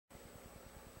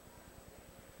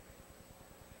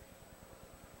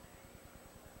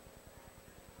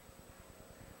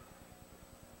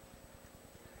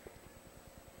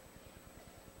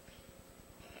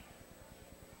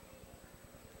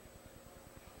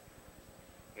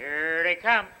they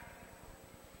come.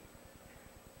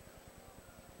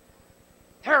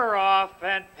 They're off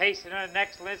and pacing an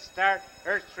excellent start.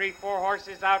 There's 3-4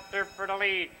 horses out there for the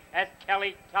lead. As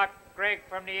Kelly Tuck Greg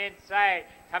from the inside.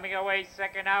 Coming away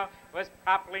second now was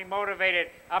properly motivated.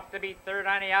 Up to be third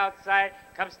on the outside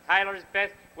comes Tyler's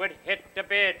Best, would hit the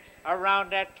bid.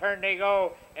 Around that turn they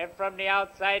go. And from the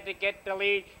outside to get the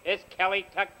lead is Kelly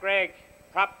Tuck Greg.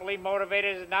 Properly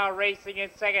motivated is now racing in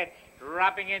second.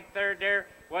 Dropping in third there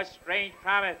was Strange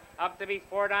Promise. Up to be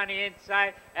fourth on the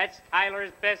inside. That's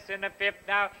Tyler's Best in the fifth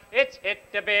now. It's hit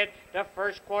the bid. The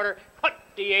first quarter,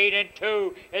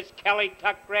 28-2. It's Kelly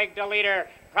Tuck Greg, the leader.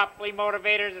 Properly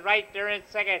motivated is right there in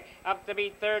second. Up to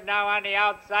be third now on the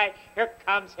outside. Here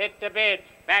comes Hit the Bid.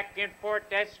 Back and forth,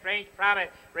 that's Strange Promise.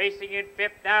 Racing in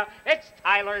fifth now. It's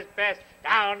Tyler's Best.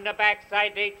 Down the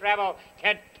backside they travel.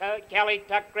 Kelly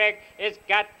Tuck Greg has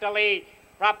got the lead.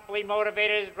 Properly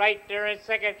motivated is right there in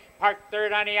second. Parked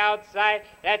third on the outside.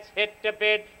 That's Hit the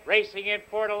Bid. Racing in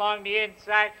fourth along the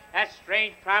inside. That's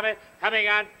Strange Promise. Coming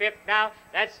on fifth now.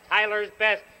 That's Tyler's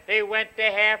Best. They went to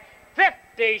half.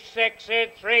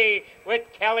 56-3 with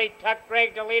Kelly Tuck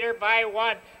Greg, the leader by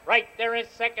one. Right there in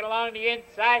second along the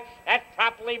inside. That's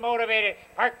properly motivated.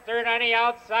 Parked third on the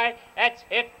outside. That's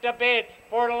Hit the Bid.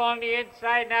 Fourth along the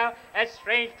inside now. That's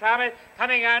Strange Promise.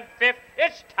 Coming on fifth.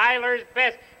 It's Tyler's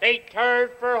Best. They turn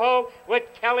for home with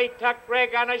Kelly Tuck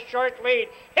Greg on a short lead.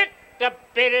 Hit the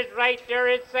Bid is right there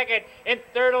in second. In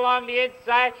third along the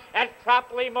inside, and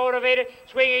properly motivated,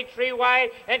 swinging three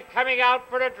wide and coming out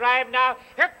for the drive now.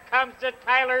 Here comes the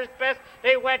Tyler's Best.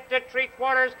 They went to three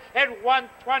quarters and won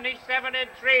 27-3.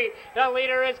 The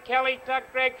leader is Kelly Tuck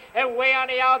Greg, and way on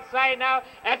the outside now,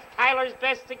 that's Tyler's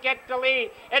Best to get the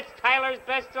lead. It's Tyler's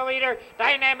Best, the leader.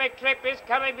 Dynamic Trip is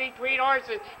coming between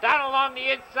horses. Down along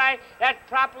the inside, that's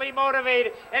properly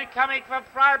motivated. And coming from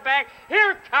far back,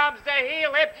 here comes the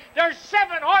heel hip. There's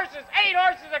 7 horses, 8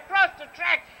 horses across the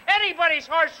track. Anybody's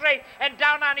horse race. And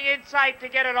down on the inside to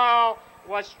get it all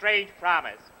was Strange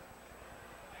Promise.